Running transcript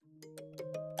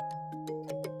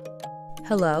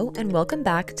Hello, and welcome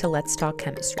back to Let's Talk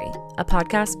Chemistry, a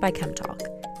podcast by ChemTalk.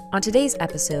 On today's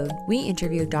episode, we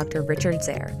interviewed Dr. Richard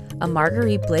Zare, a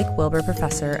Marguerite Blake Wilbur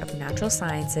Professor of Natural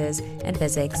Sciences and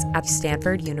Physics at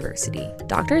Stanford University.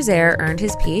 Dr. Zare earned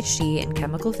his PhD in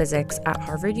chemical physics at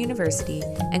Harvard University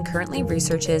and currently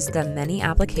researches the many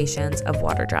applications of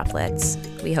water droplets.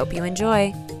 We hope you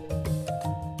enjoy.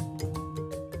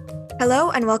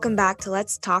 Hello and welcome back to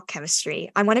Let's Talk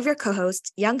Chemistry. I'm one of your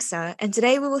co-hosts, Youngsa, and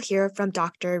today we will hear from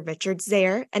Dr. Richard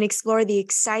Zare and explore the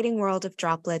exciting world of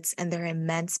droplets and their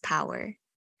immense power.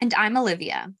 And I'm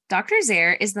Olivia. Dr.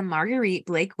 Zare is the Marguerite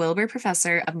Blake Wilbur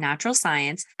Professor of Natural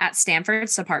Science at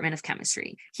Stanford's Department of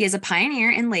Chemistry. He is a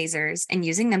pioneer in lasers and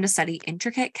using them to study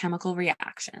intricate chemical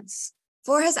reactions.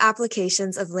 For his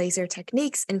applications of laser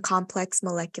techniques in complex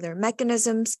molecular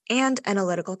mechanisms and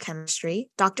analytical chemistry,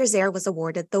 Dr. Zare was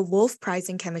awarded the Wolf Prize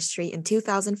in Chemistry in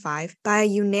 2005 by a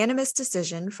unanimous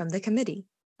decision from the committee.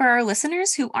 For our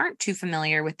listeners who aren't too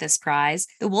familiar with this prize,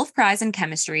 the Wolf Prize in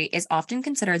Chemistry is often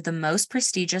considered the most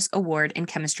prestigious award in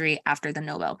chemistry after the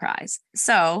Nobel Prize.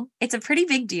 So it's a pretty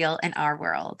big deal in our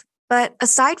world. But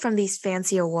aside from these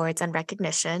fancy awards and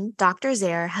recognition, Dr.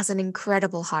 Zare has an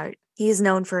incredible heart. He is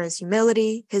known for his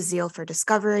humility, his zeal for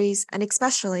discoveries, and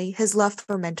especially his love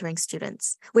for mentoring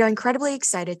students. We are incredibly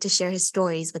excited to share his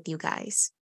stories with you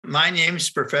guys. My name is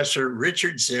Professor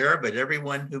Richard Zare, but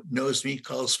everyone who knows me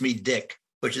calls me Dick,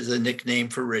 which is a nickname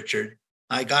for Richard.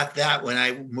 I got that when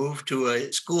I moved to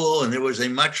a school, and there was a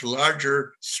much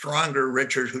larger, stronger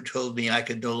Richard who told me I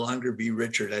could no longer be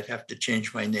Richard. I'd have to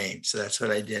change my name. So that's what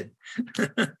I did.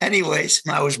 Anyways,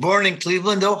 I was born in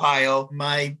Cleveland, Ohio.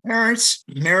 My parents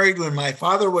married when my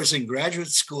father was in graduate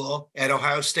school at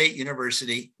Ohio State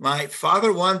University. My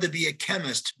father wanted to be a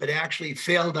chemist, but actually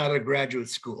failed out of graduate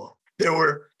school. There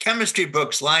were chemistry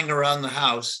books lying around the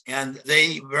house, and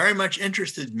they very much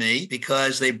interested me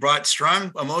because they brought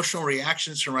strong emotional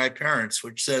reactions from my parents,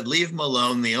 which said, leave them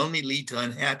alone, they only lead to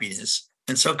unhappiness.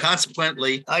 And so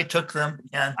consequently, I took them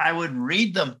and I would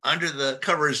read them under the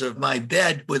covers of my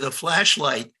bed with a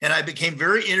flashlight. And I became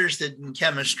very interested in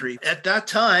chemistry. At that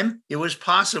time, it was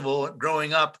possible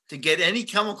growing up to get any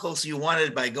chemicals you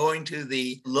wanted by going to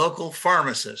the local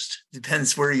pharmacist.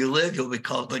 Depends where you live. You'll be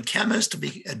called a chemist,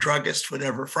 be a druggist,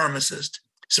 whatever, pharmacist.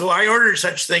 So I ordered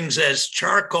such things as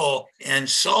charcoal and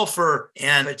sulfur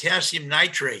and potassium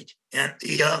nitrate. And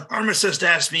the pharmacist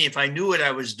asked me if I knew what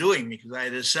I was doing because I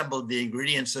had assembled the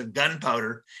ingredients of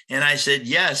gunpowder. And I said,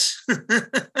 yes.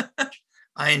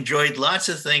 I enjoyed lots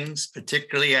of things.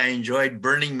 Particularly, I enjoyed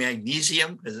burning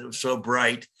magnesium because it was so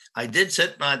bright. I did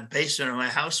set my basement of my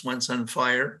house once on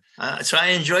fire. So I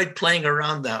enjoyed playing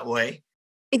around that way.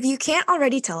 If you can't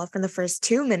already tell from the first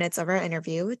 2 minutes of our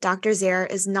interview, Dr. Zare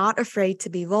is not afraid to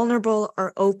be vulnerable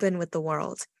or open with the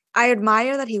world. I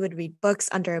admire that he would read books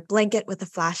under a blanket with a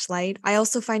flashlight. I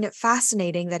also find it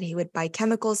fascinating that he would buy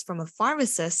chemicals from a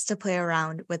pharmacist to play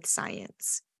around with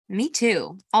science. Me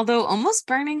too. Although almost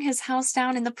burning his house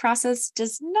down in the process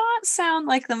does not sound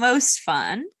like the most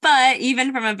fun. But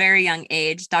even from a very young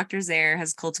age, Dr. Zare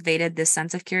has cultivated this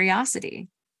sense of curiosity.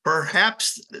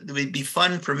 Perhaps it would be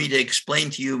fun for me to explain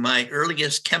to you my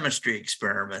earliest chemistry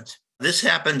experiment. This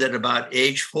happened at about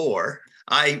age 4.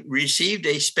 I received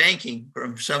a spanking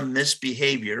from some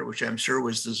misbehavior, which I'm sure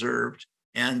was deserved.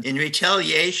 And in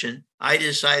retaliation, I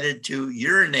decided to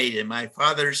urinate in my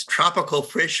father's tropical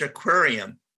fish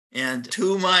aquarium. And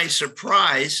to my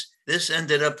surprise, this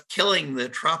ended up killing the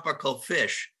tropical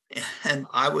fish. And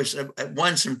I was at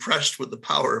once impressed with the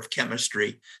power of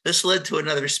chemistry. This led to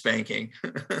another spanking.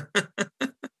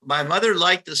 My mother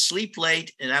liked to sleep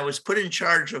late, and I was put in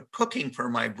charge of cooking for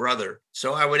my brother.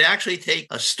 So I would actually take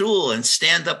a stool and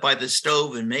stand up by the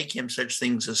stove and make him such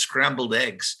things as scrambled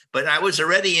eggs. But I was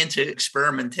already into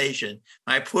experimentation.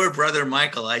 My poor brother,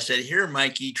 Michael, I said, here,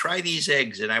 Mikey, try these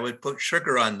eggs. And I would put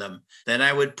sugar on them. Then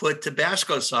I would put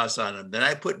Tabasco sauce on them. Then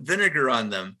I put vinegar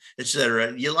on them,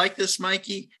 etc. You like this,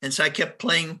 Mikey? And so I kept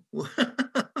playing with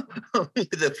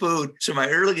the food. So my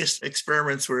earliest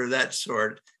experiments were of that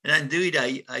sort. And indeed,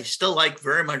 I still like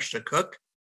very much to cook.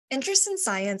 Interest in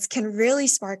science can really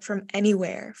spark from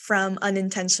anywhere, from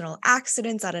unintentional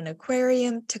accidents at an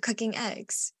aquarium to cooking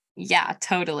eggs. Yeah,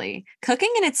 totally.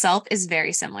 Cooking in itself is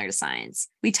very similar to science.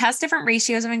 We test different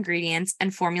ratios of ingredients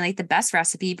and formulate the best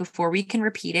recipe before we can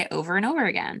repeat it over and over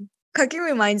again. Cooking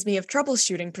reminds me of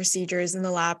troubleshooting procedures in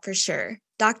the lab for sure.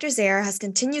 Dr. Zare has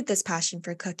continued this passion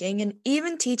for cooking and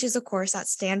even teaches a course at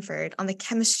Stanford on the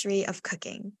chemistry of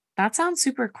cooking. That sounds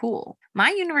super cool.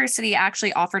 My university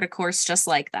actually offered a course just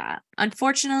like that.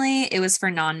 Unfortunately, it was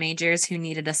for non-majors who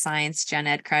needed a science gen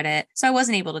ed credit, so I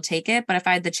wasn't able to take it, but if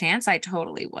I had the chance, I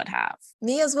totally would have.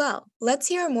 Me as well. Let's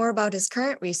hear more about his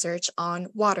current research on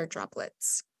water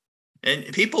droplets. And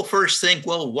people first think,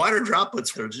 well, water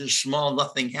droplets are just small,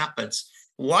 nothing happens.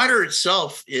 Water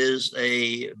itself is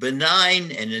a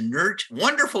benign and inert,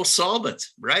 wonderful solvent,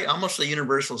 right? Almost a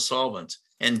universal solvent.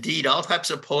 Indeed, all types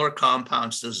of polar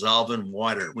compounds dissolve in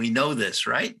water. We know this,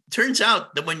 right? Turns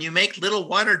out that when you make little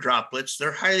water droplets,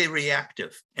 they're highly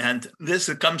reactive. And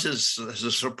this comes as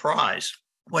a surprise.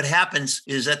 What happens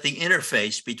is at the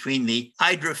interface between the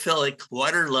hydrophilic,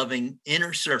 water-loving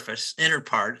inner surface, inner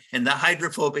part, and the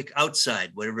hydrophobic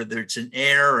outside, whether it's an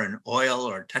air or an oil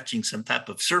or touching some type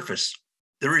of surface.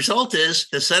 The result is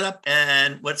to set up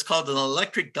what's called an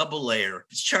electric double layer.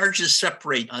 Charges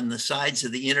separate on the sides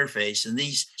of the interface, and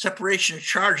these separation of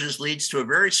charges leads to a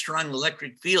very strong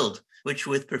electric field, which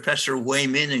with Professor Wei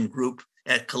Min and group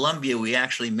at Columbia, we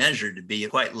actually measured to be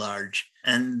quite large.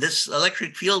 And this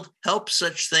electric field helps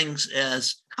such things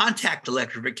as contact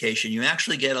electrification. You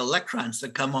actually get electrons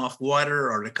that come off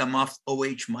water or to come off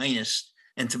OH minus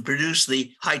and to produce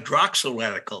the hydroxyl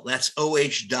radical. That's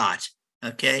OH dot.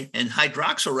 Okay. And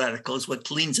hydroxyl radical is what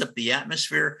cleans up the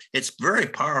atmosphere. It's very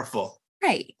powerful.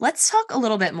 Right. Let's talk a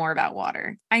little bit more about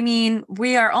water. I mean,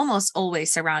 we are almost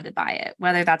always surrounded by it,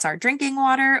 whether that's our drinking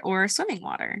water or swimming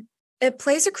water. It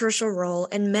plays a crucial role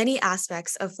in many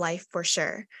aspects of life for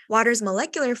sure. Water's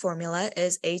molecular formula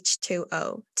is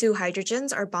H2O. Two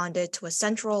hydrogens are bonded to a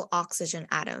central oxygen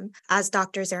atom. As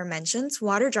Dr. Zare mentions,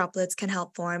 water droplets can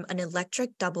help form an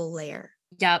electric double layer.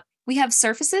 Yep. We have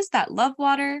surfaces that love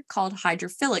water, called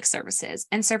hydrophilic surfaces,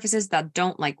 and surfaces that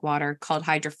don't like water, called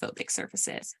hydrophobic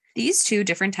surfaces. These two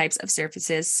different types of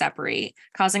surfaces separate,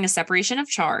 causing a separation of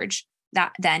charge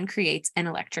that then creates an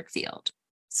electric field.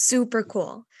 Super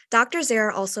cool. Dr.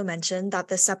 Zare also mentioned that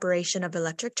the separation of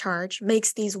electric charge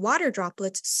makes these water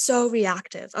droplets so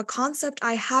reactive, a concept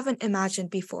I haven't imagined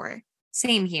before.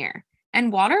 Same here.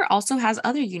 And water also has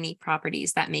other unique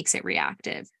properties that makes it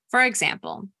reactive. For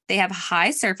example, they have a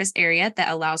high surface area that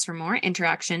allows for more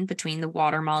interaction between the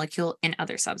water molecule and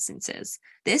other substances.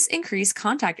 This increased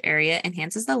contact area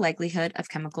enhances the likelihood of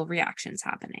chemical reactions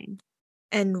happening.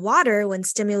 And water, when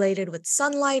stimulated with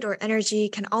sunlight or energy,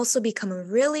 can also become a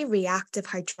really reactive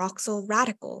hydroxyl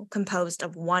radical composed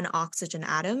of one oxygen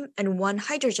atom and one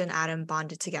hydrogen atom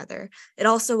bonded together. It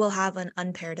also will have an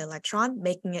unpaired electron,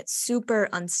 making it super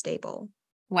unstable.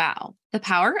 Wow, the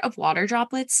power of water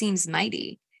droplets seems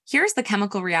mighty. Here's the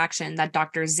chemical reaction that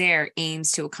Dr. Zare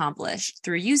aims to accomplish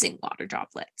through using water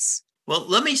droplets. Well,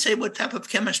 let me say what type of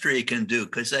chemistry it can do,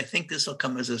 because I think this will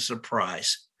come as a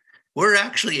surprise. We're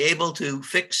actually able to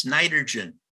fix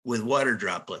nitrogen with water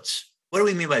droplets. What do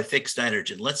we mean by fixed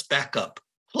nitrogen? Let's back up.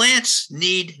 Plants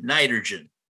need nitrogen.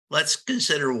 Let's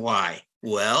consider why.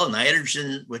 Well,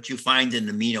 nitrogen is what you find in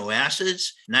amino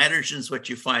acids. Nitrogen is what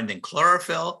you find in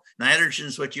chlorophyll. Nitrogen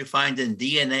is what you find in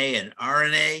DNA and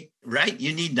RNA, right?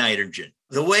 You need nitrogen.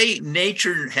 The way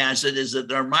nature has it is that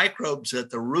there are microbes at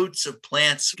the roots of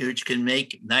plants which can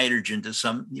make nitrogen to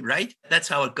some, right? That's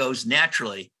how it goes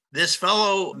naturally. This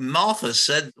fellow Malthus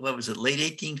said, what was it, late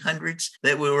 1800s,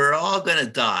 that we were all going to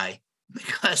die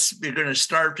because we're going to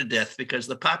starve to death because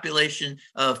the population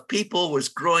of people was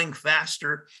growing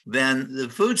faster than the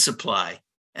food supply.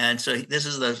 And so this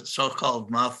is the so-called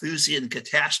Malthusian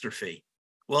catastrophe.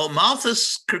 Well,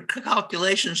 Malthus'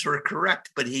 calculations were correct,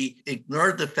 but he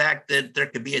ignored the fact that there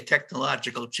could be a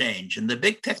technological change. And the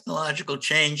big technological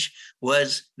change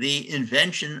was the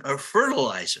invention of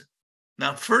fertilizer.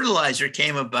 Now, fertilizer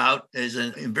came about as a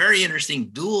very interesting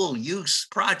dual-use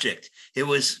project. It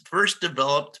was first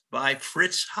developed by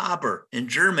Fritz Haber in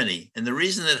Germany. And the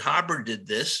reason that Haber did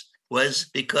this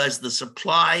was because the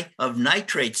supply of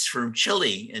nitrates from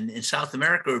Chile and in South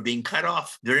America were being cut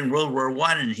off during World War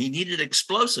I, and he needed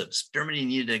explosives. Germany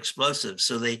needed explosives.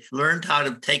 So they learned how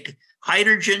to take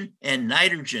hydrogen and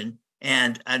nitrogen,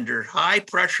 and under high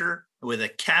pressure, with a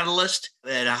catalyst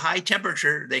at a high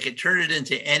temperature, they could turn it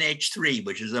into NH3,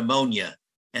 which is ammonia.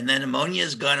 And then ammonia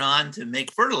has gone on to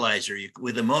make fertilizer.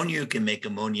 With ammonia, you can make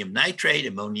ammonium nitrate,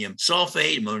 ammonium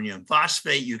sulfate, ammonium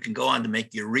phosphate. You can go on to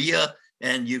make urea,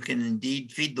 and you can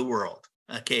indeed feed the world.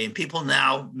 Okay, and people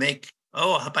now make,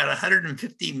 about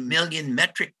 150 million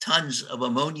metric tons of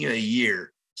ammonia a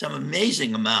year. Some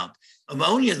amazing amount.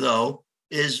 Ammonia, though,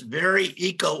 is very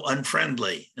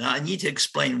eco-unfriendly. Now, I need to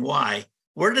explain why.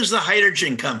 Where does the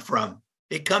hydrogen come from?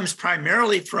 It comes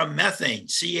primarily from methane,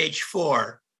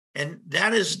 CH4, and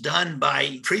that is done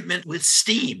by treatment with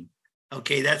steam.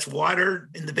 Okay, that's water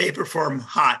in the vapor form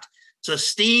hot. So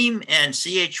steam and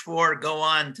CH4 go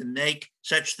on to make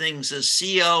such things as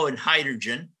CO and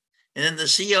hydrogen. And then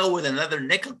the CO with another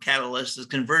nickel catalyst is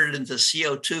converted into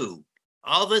CO2.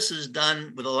 All this is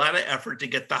done with a lot of effort to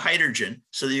get the hydrogen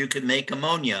so that you can make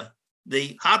ammonia.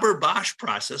 The Haber-Bosch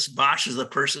process, Bosch is the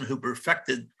person who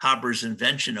perfected Haber's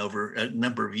invention over a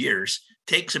number of years,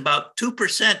 takes about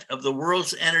 2% of the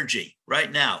world's energy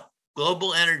right now,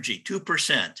 global energy,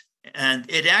 2%. And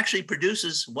it actually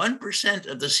produces 1%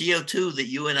 of the CO2 that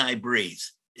you and I breathe.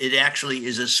 It actually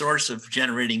is a source of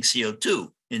generating CO2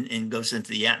 and goes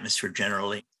into the atmosphere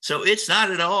generally. So it's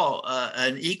not at all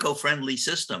an eco-friendly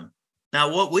system.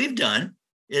 Now, what we've done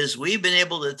is we've been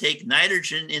able to take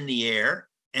nitrogen in the air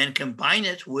and combine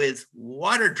it with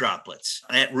water droplets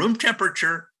at room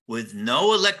temperature with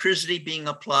no electricity being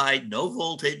applied, no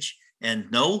voltage, and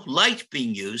no light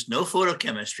being used, no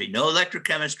photochemistry, no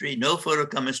electrochemistry, no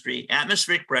photochemistry,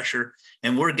 atmospheric pressure,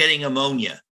 and we're getting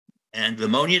ammonia. And the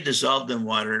ammonia dissolved in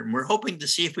water. And we're hoping to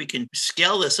see if we can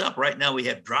scale this up. Right now we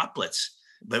have droplets,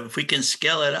 but if we can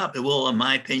scale it up, it will, in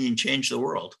my opinion, change the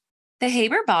world. The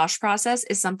Haber-Bosch process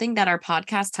is something that our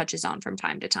podcast touches on from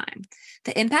time to time.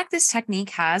 The impact this technique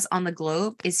has on the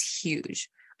globe is huge.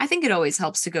 I think it always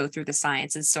helps to go through the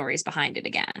science and stories behind it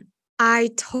again. I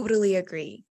totally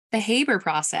agree. The Haber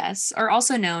process, or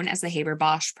also known as the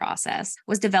Haber-Bosch process,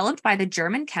 was developed by the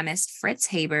German chemist Fritz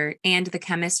Haber and the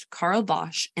chemist Carl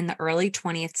Bosch in the early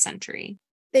 20th century.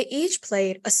 They each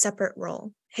played a separate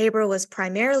role. Haber was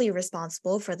primarily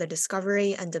responsible for the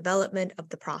discovery and development of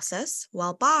the process,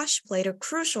 while Bosch played a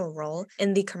crucial role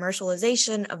in the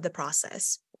commercialization of the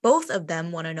process. Both of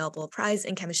them won a Nobel Prize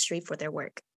in chemistry for their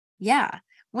work. Yeah,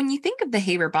 when you think of the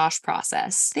Haber-Bosch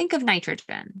process, think of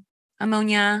nitrogen.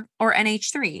 Ammonia, or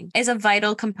NH3, is a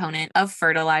vital component of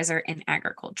fertilizer in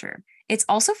agriculture. It's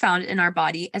also found in our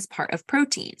body as part of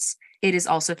proteins. It is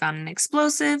also found in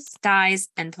explosives, dyes,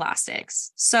 and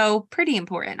plastics. So pretty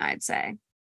important, I'd say.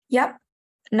 Yep.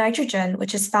 Nitrogen,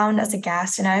 which is found as a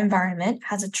gas in our environment,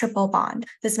 has a triple bond.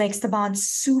 This makes the bond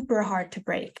super hard to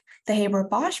break. The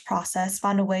Haber-Bosch process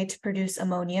found a way to produce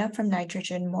ammonia from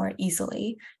nitrogen more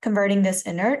easily. Converting this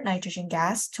inert nitrogen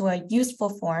gas to a useful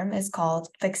form is called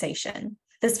fixation.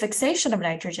 This fixation of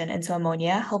nitrogen into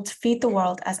ammonia helped feed the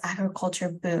world as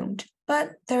agriculture boomed.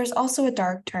 But there's also a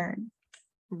dark turn.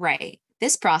 Right.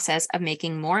 This process of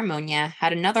making more ammonia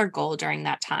had another goal during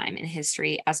that time in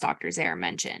history, as Dr. Zare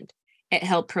mentioned. It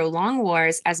helped prolong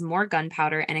wars as more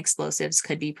gunpowder and explosives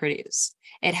could be produced.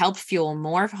 It helped fuel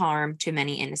more harm to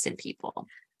many innocent people.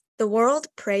 The world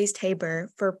praised Haber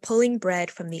for pulling bread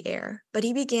from the air, but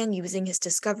he began using his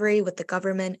discovery with the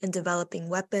government in developing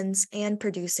weapons and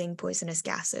producing poisonous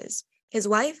gases. His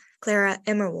wife, Clara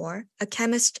Immerwahr, a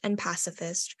chemist and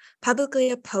pacifist,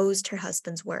 publicly opposed her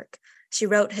husband's work. She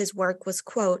wrote his work was,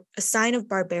 quote, a sign of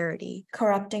barbarity,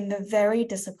 corrupting the very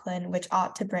discipline which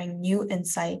ought to bring new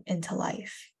insight into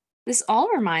life. This all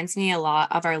reminds me a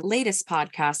lot of our latest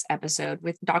podcast episode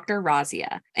with Dr.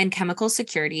 Razia and chemical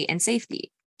security and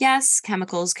safety. Yes,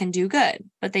 chemicals can do good,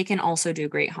 but they can also do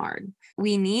great harm.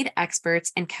 We need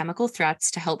experts in chemical threats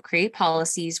to help create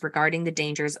policies regarding the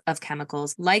dangers of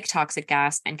chemicals like toxic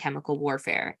gas and chemical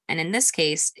warfare, and in this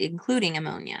case, including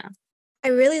ammonia. I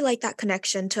really like that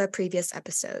connection to a previous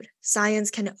episode.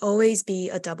 Science can always be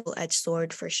a double-edged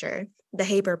sword for sure. The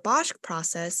Haber-Bosch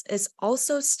process is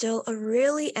also still a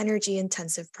really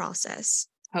energy-intensive process.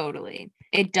 Totally.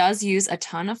 It does use a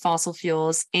ton of fossil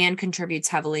fuels and contributes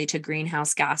heavily to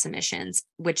greenhouse gas emissions,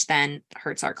 which then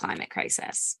hurts our climate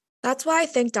crisis. That's why I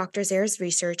think Dr. Zare's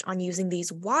research on using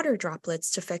these water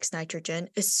droplets to fix nitrogen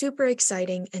is super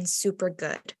exciting and super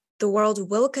good. The world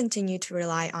will continue to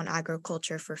rely on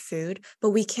agriculture for food,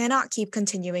 but we cannot keep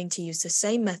continuing to use the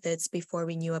same methods before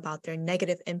we knew about their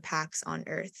negative impacts on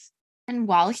Earth. And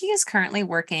while he is currently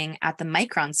working at the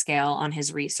micron scale on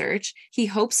his research, he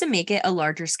hopes to make it a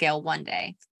larger scale one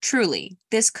day. Truly,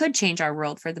 this could change our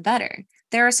world for the better.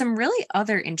 There are some really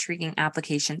other intriguing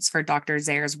applications for Dr.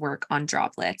 Zare's work on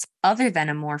droplets, other than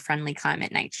a more friendly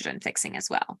climate nitrogen fixing as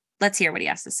well. Let's hear what he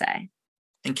has to say.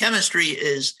 And chemistry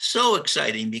is so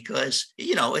exciting because,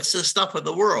 it's the stuff of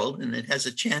the world and it has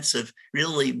a chance of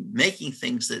really making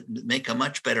things that make a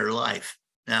much better life.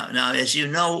 Now, as you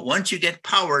know, once you get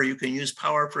power, you can use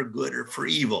power for good or for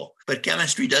evil. But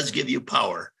chemistry does give you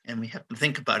power, and we have to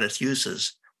think about its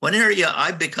uses. One area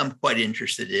I've become quite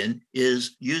interested in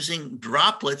is using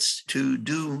droplets to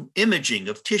do imaging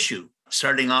of tissue.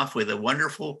 Starting off with a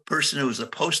wonderful person who was a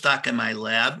postdoc in my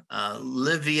lab,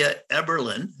 Livia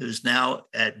Eberlin, who's now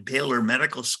at Baylor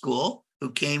Medical School.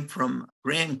 who came from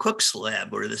Graham Cook's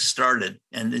lab where this started.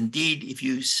 And indeed, if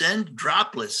you send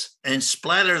droplets and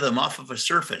splatter them off of a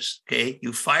surface, okay,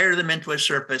 you fire them into a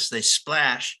surface, they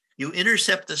splash, you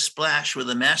intercept the splash with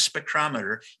a mass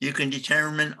spectrometer, you can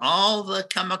determine all the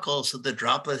chemicals that the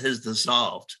droplet has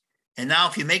dissolved. And now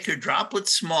if you make your droplet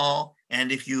small,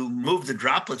 and if you move the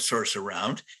droplet source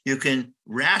around, you can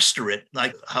raster it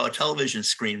like how a television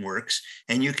screen works,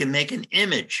 and you can make an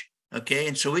image, okay?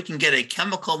 And so we can get a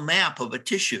chemical map of a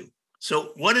tissue.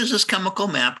 So what does this chemical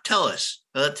map tell us?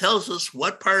 Well, it tells us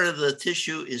what part of the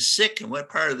tissue is sick and what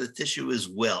part of the tissue is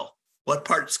well, what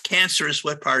part's cancerous,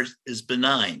 what part is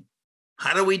benign.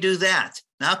 How do we do that?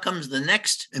 Now comes the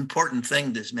next important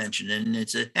thing that's mentioned, and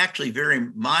it's actually very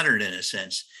modern in a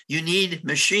sense. You need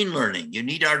machine learning. You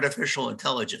need artificial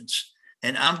intelligence.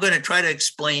 And I'm going to try to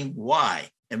explain why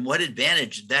and what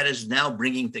advantage that is now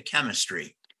bringing to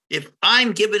chemistry. If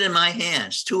I'm given in my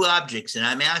hands 2 objects and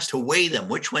I'm asked to weigh them,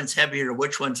 which one's heavier,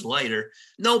 which one's lighter,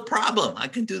 no problem. I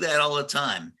can do that all the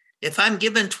time. If I'm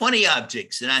given 20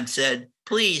 objects and I'm said,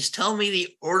 please tell me the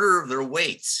order of their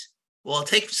weights, well, it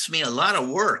takes me a lot of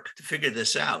work to figure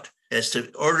this out as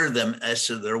to order them as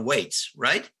to their weights,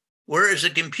 right? Whereas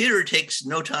a computer takes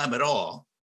no time at all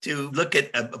to look at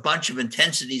a bunch of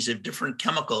intensities of different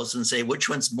chemicals and say which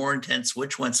one's more intense,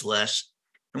 which one's less.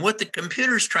 And what the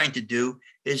computer's trying to do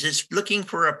is it's looking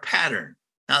for a pattern.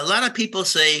 Now, a lot of people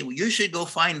say, well, you should go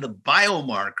find the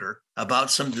biomarker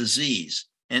about some disease.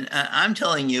 And I'm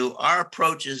telling you, our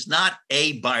approach is not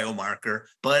a biomarker,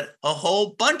 but a whole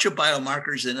bunch of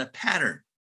biomarkers in a pattern.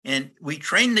 And we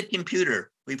train the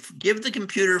computer. We give the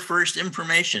computer first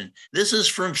information. This is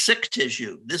from sick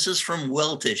tissue. This is from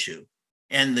well tissue.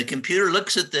 And the computer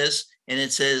looks at this and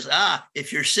it says,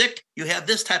 if you're sick, you have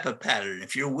this type of pattern.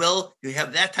 If you're well, you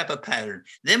have that type of pattern.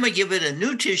 Then we give it a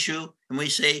new tissue and we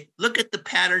say, look at the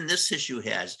pattern this tissue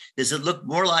has. Does it look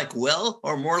more like well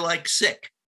or more like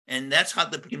sick? And that's how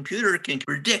the computer can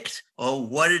predict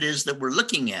what it is that we're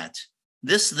looking at.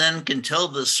 This then can tell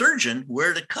the surgeon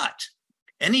where to cut.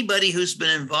 Anybody who's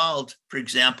been involved, for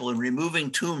example, in removing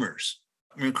tumors,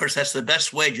 of course, that's the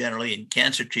best way generally in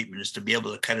cancer treatment is to be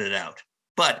able to cut it out.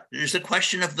 But there's the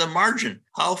question of the margin.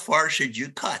 How far should you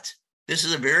cut? This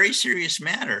is a very serious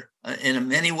matter. In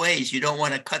many ways, you don't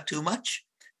want to cut too much,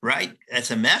 right?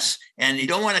 That's a mess. And you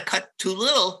don't want to cut too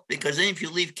little because then if you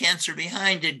leave cancer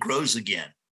behind, it grows again.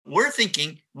 We're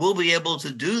thinking we'll be able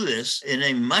to do this in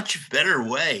a much better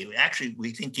way. Actually,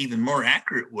 we think even more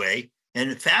accurate way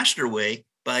and a faster way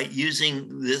by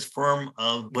using this form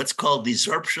of what's called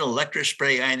desorption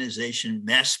electrospray ionization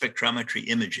mass spectrometry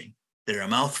imaging. They're a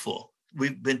mouthful.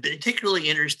 We've been particularly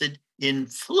interested in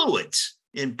fluids,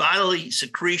 in bodily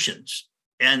secretions.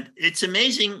 And it's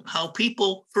amazing how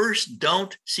people first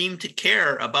don't seem to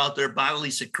care about their bodily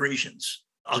secretions.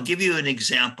 I'll give you an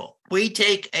example. We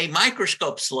take a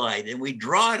microscope slide and we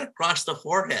draw it across the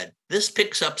forehead. This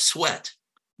picks up sweat.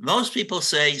 Most people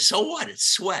say, so what? It's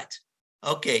sweat.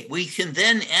 Okay, we can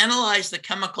then analyze the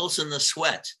chemicals in the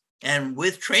sweat. And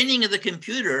with training of the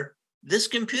computer, this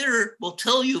computer will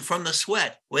tell you from the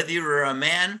sweat whether you're a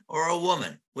man or a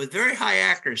woman with very high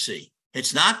accuracy.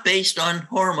 It's not based on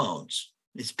hormones.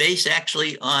 It's based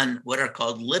actually on what are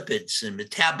called lipids and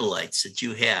metabolites that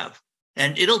you have.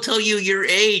 And it'll tell you your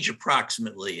age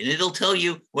approximately, and it'll tell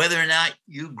you whether or not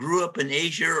you grew up in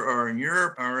Asia or in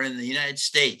Europe or in the United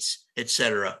States, et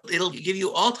cetera. It'll give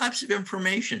you all types of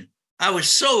information. I was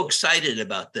so excited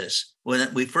about this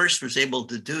when we first was able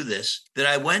to do this that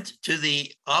I went to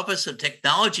the Office of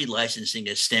Technology Licensing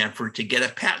at Stanford to get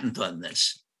a patent on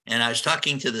this. And I was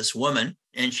talking to this woman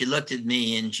and she looked at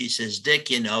me and she says, Dick,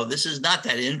 this is not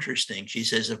that interesting. She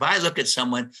says, if I look at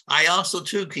someone, I also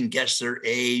too can guess their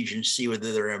age and see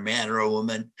whether they're a man or a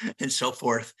woman and so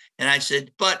forth. And I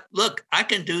said, but look, I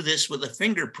can do this with a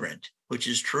fingerprint, which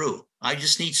is true. I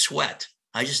just need sweat.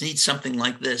 I just need something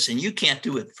like this. And you can't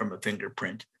do it from a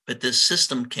fingerprint, but this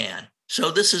system can. So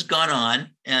this has gone on,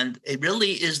 and it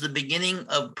really is the beginning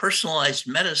of personalized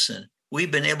medicine.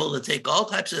 We've been able to take all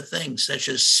types of things, such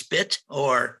as spit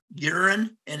or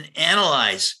urine, and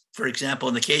analyze, for example,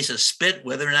 in the case of spit,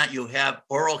 whether or not you have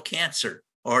oral cancer,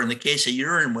 or in the case of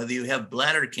urine, whether you have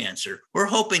bladder cancer. We're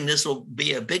hoping this will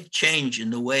be a big change in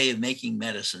the way of making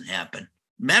medicine happen.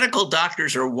 Medical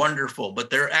doctors are wonderful, but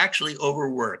they're actually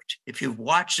overworked. If you've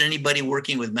watched anybody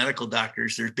working with medical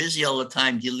doctors, they're busy all the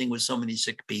time dealing with so many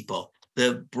sick people.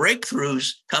 The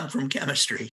breakthroughs come from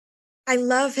chemistry. I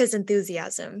love his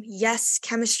enthusiasm. Yes,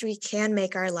 chemistry can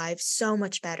make our lives so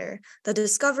much better. The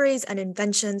discoveries and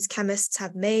inventions chemists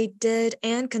have made, did,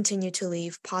 and continue to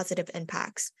leave positive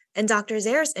impacts. And Dr.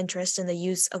 Zare's interest in the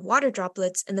use of water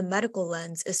droplets in the medical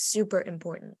lens is super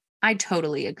important. I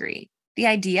totally agree. The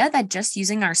idea that just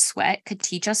using our sweat could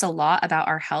teach us a lot about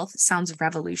our health sounds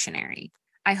revolutionary.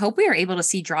 I hope we are able to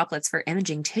see droplets for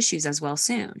imaging tissues as well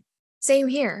soon. Same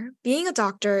here. Being a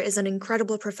doctor is an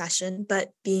incredible profession, but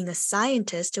being a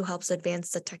scientist who helps advance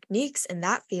the techniques in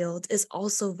that field is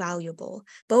also valuable.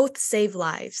 Both save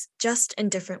lives, just in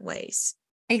different ways.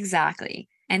 Exactly.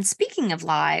 And speaking of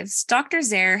lives, Dr.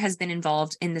 Zare has been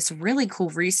involved in this really cool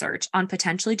research on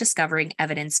potentially discovering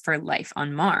evidence for life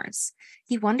on Mars.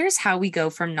 He wonders how we go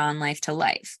from non-life to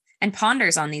life and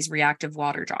ponders on these reactive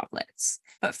water droplets.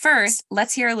 But first,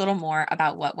 let's hear a little more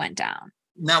about what went down.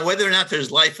 Now, whether or not there's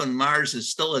life on Mars is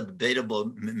still a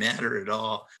debatable matter at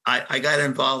all. I got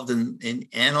involved in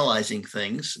analyzing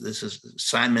things. This is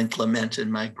Simon Clement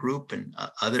in my group and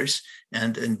others.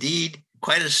 And indeed,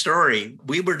 quite a story.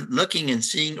 We were looking and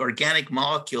seeing organic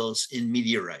molecules in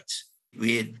meteorites.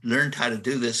 We had learned how to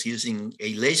do this using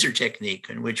a laser technique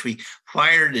in which we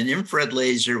fired an infrared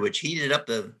laser, which heated up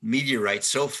the meteorite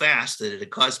so fast that it had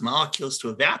caused molecules to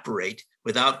evaporate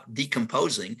without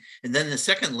decomposing. And then the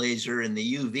second laser in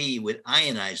the UV would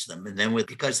ionize them. And then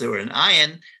because they were an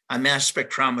ion, a mass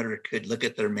spectrometer could look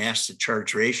at their mass to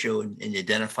charge ratio and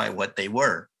identify what they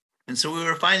were. And so we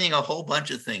were finding a whole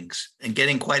bunch of things and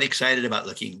getting quite excited about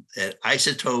looking at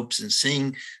isotopes and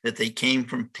seeing that they came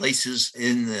from places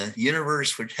in the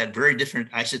universe which had very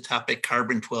different isotopic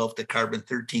carbon-12 to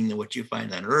carbon-13 than what you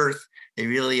find on Earth. They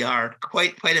really are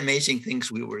quite amazing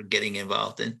things we were getting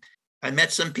involved in. I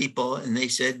met some people and they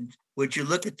said, would you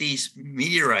look at these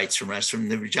meteorites from us from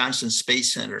the Johnson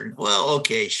Space Center? Well,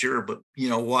 okay, sure, but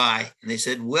why? And they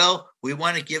said, well, we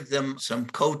want to give them some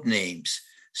code names.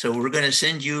 So we're going to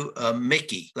send you a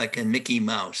Mickey, like a Mickey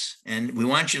Mouse. And we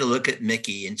want you to look at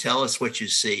Mickey and tell us what you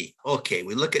see. Okay,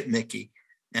 we look at Mickey.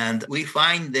 And we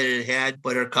find that it had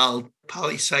what are called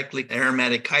polycyclic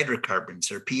aromatic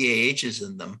hydrocarbons, or PAHs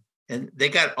in them. And they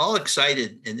got all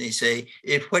excited and they say,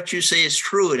 if what you say is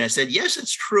true. And I said, yes,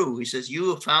 it's true. He says,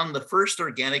 you have found the first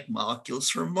organic molecules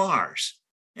from Mars.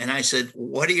 And I said,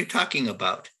 what are you talking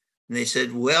about? And they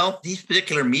said, well, these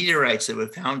particular meteorites that were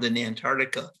found in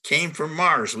Antarctica came from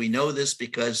Mars. We know this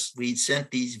because we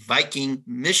sent these Viking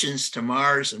missions to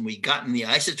Mars and we gotten the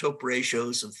isotope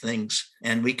ratios of things.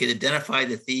 And we could identify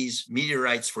that these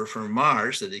meteorites were from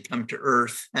Mars, that they come to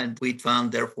Earth. And we'd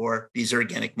found, therefore, these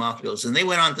organic molecules. And they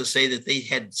went on to say that they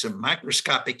had some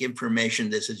microscopic information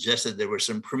that suggested there were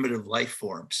some primitive life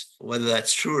forms. Whether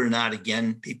that's true or not,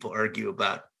 again, people argue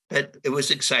about. But it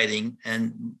was exciting.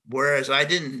 And whereas I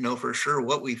didn't know for sure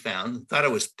what we found, thought it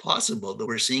was possible that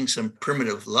we're seeing some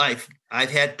primitive life,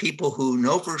 I've had people who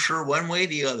know for sure one way or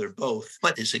the other, both,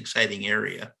 but this exciting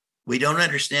area. We don't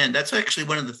understand. That's actually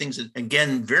one of the things that,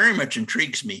 again, very much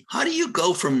intrigues me. How do you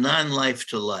go from non-life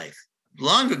to life?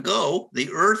 Long ago, the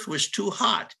Earth was too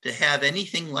hot to have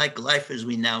anything like life as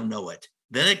we now know it.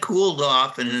 Then it cooled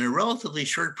off, and in a relatively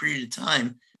short period of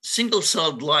time,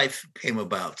 single-celled life came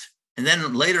about. And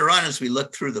then later on, as we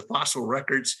look through the fossil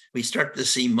records, we start to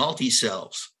see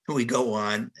multi-cells. We go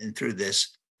on and through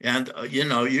this. And,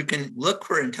 you can look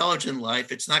for intelligent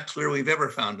life. It's not clear we've ever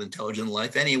found intelligent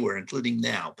life anywhere, including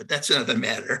now, but that's another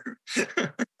matter.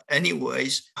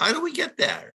 Anyways, how do we get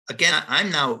there? Again, I'm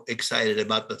now excited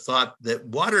about the thought that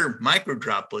water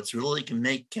microdroplets really can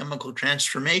make chemical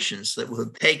transformations that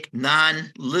will take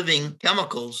non-living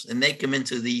chemicals and make them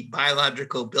into the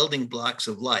biological building blocks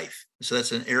of life. So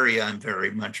that's an area I'm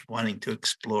very much wanting to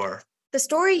explore. The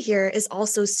story here is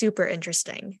also super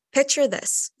interesting. Picture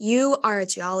this. You are a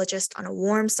geologist on a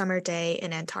warm summer day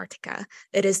in Antarctica.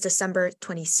 It is December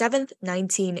 27th,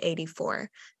 1984.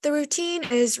 The routine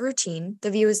is routine. The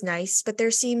view is nice, but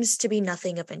there seems to be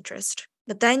nothing of interest.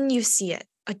 But then you see it,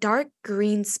 a dark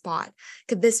green spot.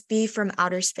 Could this be from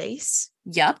outer space?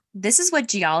 Yup, this is what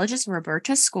geologist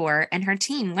Roberta Score and her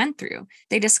team went through.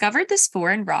 They discovered this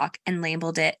foreign rock and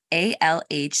labeled it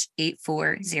ALH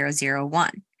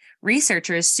 84001.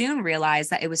 Researchers soon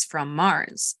realized that it was from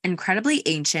Mars, incredibly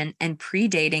ancient and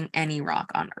predating any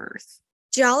rock on Earth.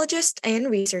 Geologists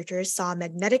and researchers saw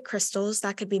magnetic crystals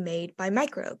that could be made by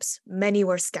microbes. Many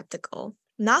were skeptical.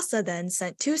 NASA then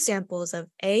sent 2 samples of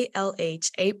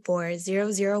ALH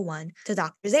 84001 to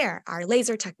Dr. Zare, our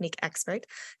laser technique expert,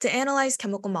 to analyze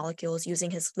chemical molecules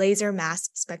using his laser mass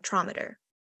spectrometer.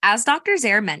 As Dr.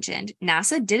 Zare mentioned,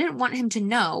 NASA didn't want him to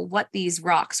know what these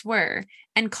rocks were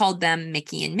and called them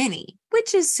Mickey and Minnie,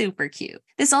 which is super cute.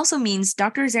 This also means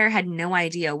Dr. Zare had no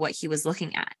idea what he was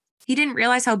looking at. He didn't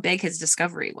realize how big his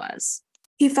discovery was.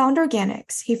 He found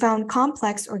organics. He found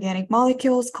complex organic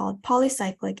molecules called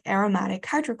polycyclic aromatic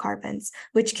hydrocarbons,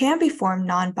 which can be formed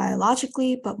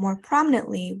non-biologically, but more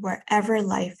prominently wherever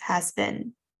life has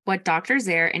been. What Dr.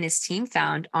 Zare and his team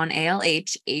found on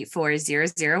ALH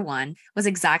 84001 was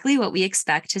exactly what we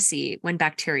expect to see when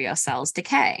bacterial cells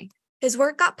decay. His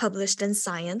work got published in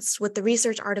Science with the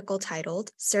research article titled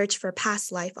Search for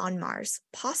Past Life on Mars,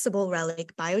 Possible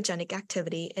Relic Biogenic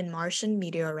Activity in Martian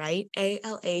Meteorite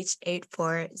ALH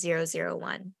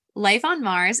 84001. Life on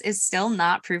Mars is still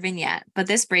not proven yet, but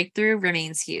this breakthrough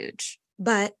remains huge.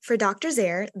 But for Dr.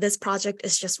 Zare, this project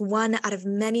is just one out of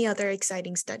many other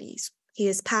exciting studies. He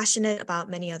is passionate about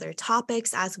many other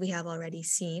topics, as we have already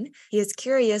seen. He is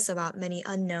curious about many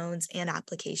unknowns and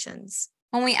applications.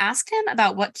 When we asked him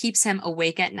about what keeps him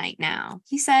awake at night now,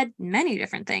 he said many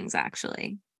different things,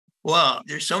 actually. Well,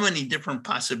 there's so many different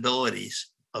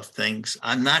possibilities of things.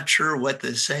 I'm not sure what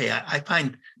to say. I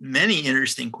find many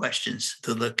interesting questions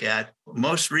to look at.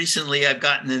 Most recently, I've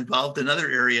gotten involved in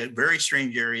another area, a very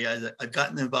strange area. I've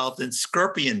gotten involved in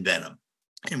scorpion venom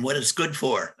and what it's good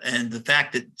for, and the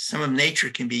fact that some of nature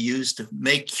can be used to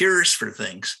make cures for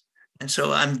things. And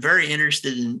so I'm very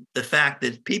interested in the fact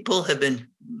that people have been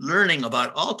learning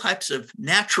about all types of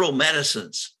natural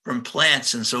medicines from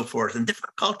plants and so forth. And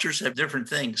different cultures have different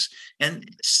things. And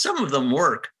some of them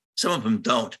work, some of them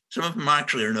don't. Some of them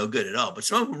actually are no good at all, but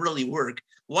some of them really work.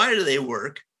 Why do they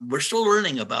work? We're still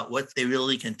learning about what they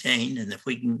really contain. And if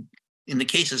we can, in the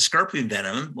case of scorpion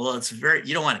venom, well,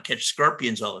 you don't want to catch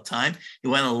scorpions all the time.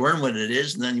 You want to learn what it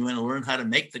is, and then you want to learn how to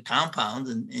make the compound,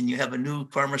 and you have a new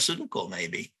pharmaceutical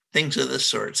maybe. Things of this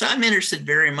sort. So I'm interested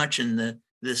very much in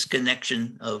this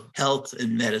connection of health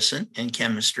and medicine and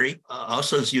chemistry.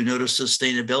 Also, as you notice,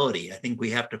 sustainability. I think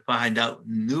we have to find out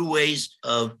new ways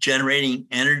of generating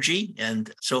energy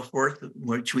and so forth,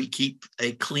 which we keep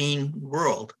a clean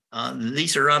world.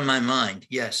 These are on my mind,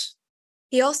 yes.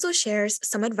 He also shares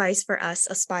some advice for us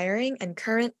aspiring and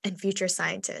current and future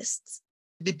scientists.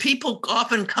 The people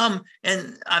often come,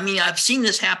 and I mean, I've seen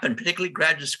this happen, particularly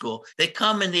graduate school. They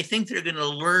come and they think they're going to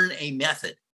learn a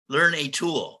method, learn a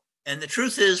tool. And the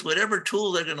truth is, whatever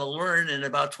tool they're going to learn in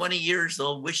about 20 years,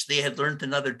 they'll wish they had learned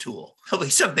another tool. There'll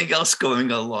be something else going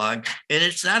along. And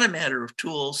it's not a matter of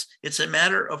tools. It's a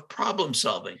matter of problem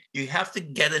solving. You have to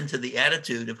get into the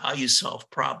attitude of how you solve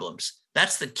problems.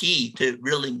 That's the key to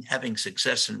really having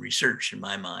success in research, in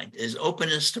my mind, is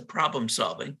openness to problem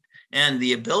solving. And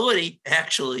the ability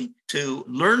actually to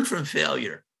learn from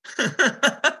failure.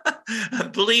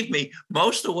 Believe me,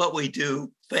 most of what we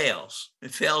do fails.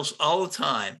 It fails all the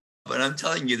time. But I'm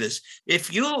telling you this,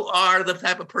 if you are the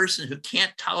type of person who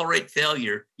can't tolerate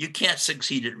failure, you can't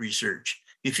succeed at research.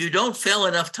 If you don't fail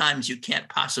enough times, you can't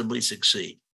possibly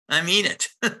succeed. I mean it.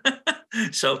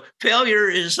 So failure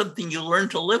is something you learn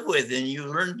to live with, and you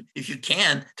learn, if you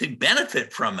can, to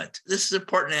benefit from it. This is an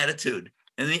important attitude.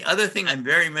 And the other thing I'm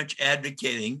very much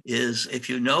advocating is, if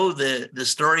you know the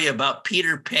story about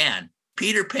Peter Pan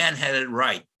had it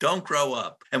right. Don't grow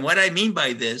up. And what I mean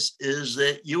by this is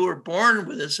that you were born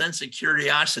with a sense of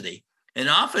curiosity. And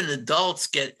often adults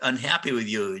get unhappy with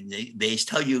you. And they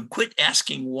tell you, quit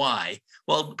asking why.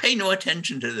 Well, pay no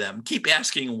attention to them. Keep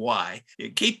asking why. You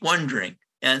keep wondering.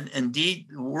 And indeed,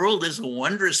 the world is a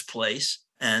wondrous place.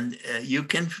 And you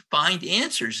can find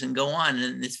answers and go on.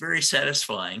 And it's very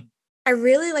satisfying. I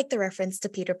really like the reference to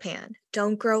Peter Pan.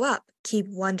 Don't grow up. Keep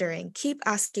wondering. Keep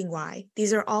asking why.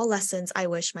 These are all lessons I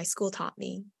wish my school taught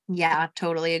me. Yeah,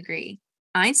 totally agree.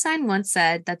 Einstein once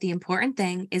said that the important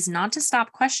thing is not to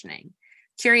stop questioning.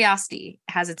 Curiosity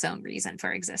has its own reason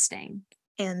for existing.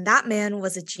 And that man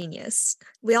was a genius.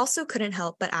 We also couldn't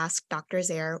help but ask Dr.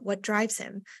 Zare what drives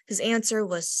him. His answer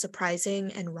was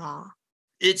surprising and raw.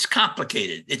 It's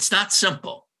complicated. It's not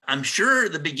simple. I'm sure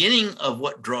the beginning of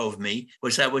what drove me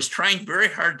was I was trying very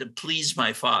hard to please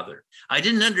my father. I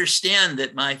didn't understand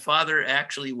that my father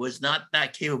actually was not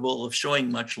that capable of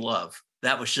showing much love.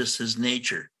 That was just his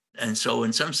nature. And so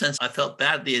in some sense, I felt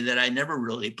badly that I never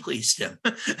really pleased him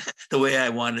the way I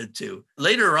wanted to.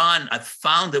 Later on, I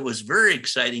found it was very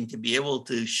exciting to be able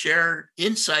to share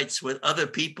insights with other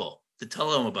people, to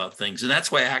tell them about things. And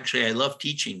that's why actually I love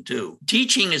teaching too.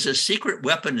 Teaching is a secret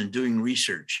weapon in doing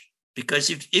research. Because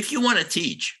if you want to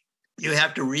teach, you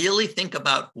have to really think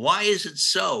about why is it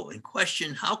so, and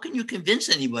question how can you convince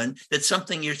anyone that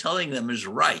something you're telling them is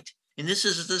right. And this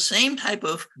is the same type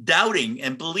of doubting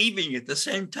and believing at the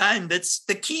same time that's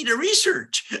the key to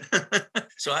research.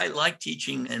 So I like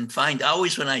teaching and find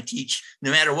always when I teach,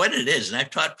 no matter what it is, and I've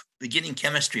taught beginning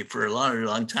chemistry for a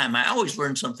long time, I always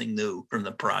learn something new from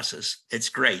the process. It's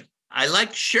great. I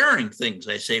like sharing things,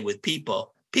 I say, with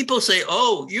people. People say,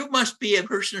 oh, you must be a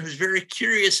person who's very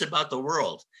curious about the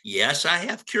world. Yes, I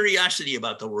have curiosity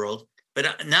about the world,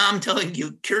 but now I'm telling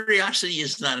you, curiosity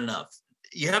is not enough.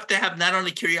 you have to have not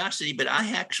only curiosity, but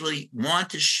I actually want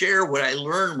to share what I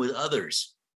learn with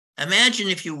others. Imagine,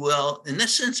 if you will, in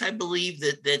this sense, I believe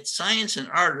that science and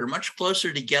art are much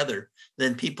closer together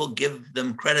than people give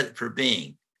them credit for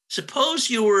being. Suppose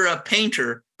you were a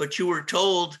painter, but you were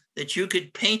told that you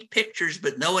could paint pictures,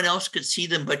 but no one else could see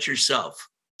them but yourself.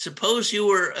 Suppose you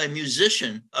were a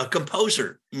musician, a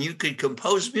composer, and you could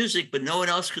compose music, but no one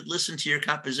else could listen to your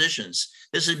compositions.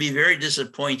 This would be very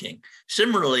disappointing.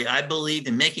 Similarly, I believe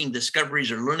in making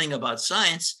discoveries or learning about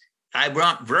science. I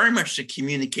want very much to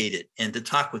communicate it and to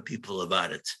talk with people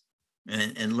about it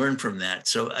and learn from that.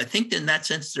 So I think in that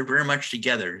sense, they're very much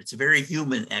together. It's a very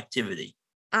human activity.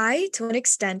 I, to an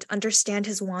extent, understand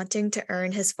his wanting to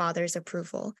earn his father's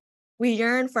approval. We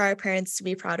yearn for our parents to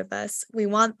be proud of us. We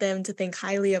want them to think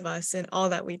highly of us in all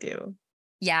that we do.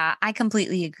 Yeah, I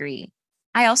completely agree.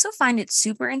 I also find it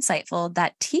super insightful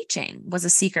that teaching was a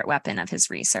secret weapon of his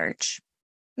research.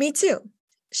 Me too.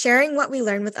 Sharing what we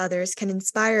learn with others can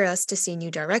inspire us to see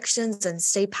new directions and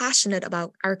stay passionate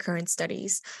about our current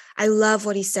studies. I love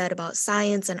what he said about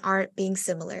science and art being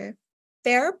similar.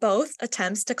 They are both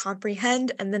attempts to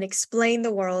comprehend and then explain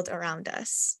the world around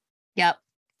us. Yep.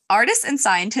 Artists and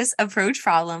scientists approach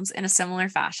problems in a similar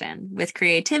fashion, with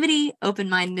creativity,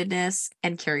 open-mindedness,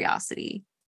 and curiosity.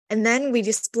 And then we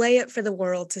display it for the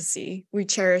world to see. We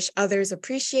cherish others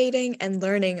appreciating and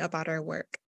learning about our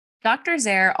work. Dr.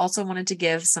 Zare also wanted to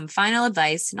give some final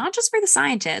advice, not just for the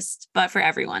scientists, but for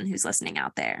everyone who's listening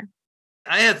out there.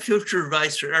 I have future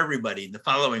advice for everybody in the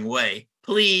following way.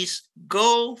 Please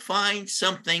go find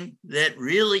something that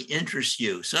really interests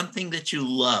you, something that you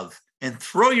love, and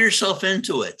throw yourself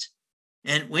into it.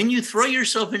 And when you throw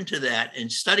yourself into that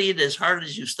and study it as hard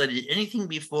as you've studied anything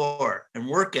before and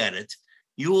work at it,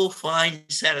 you will find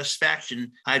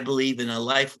satisfaction, I believe, in a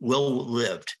life well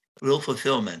lived, real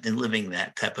fulfillment in living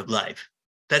that type of life.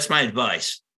 That's my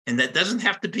advice. And that doesn't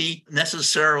have to be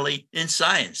necessarily in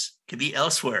science. It could be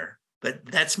elsewhere, but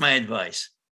that's my advice.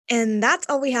 And that's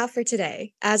all we have for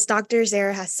today. As Dr.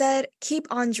 Zare has said, keep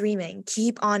on dreaming,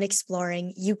 keep on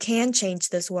exploring. You can change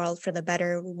this world for the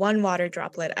better, one water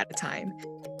droplet at a time.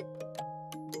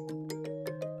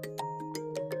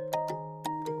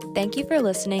 Thank you for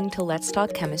listening to Let's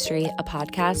Talk Chemistry, a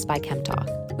podcast by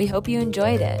ChemTalk. We hope you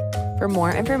enjoyed it. For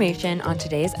more information on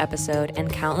today's episode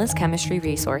and countless chemistry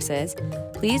resources,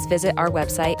 please visit our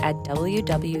website at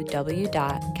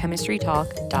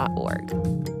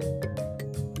www.chemistrytalk.org.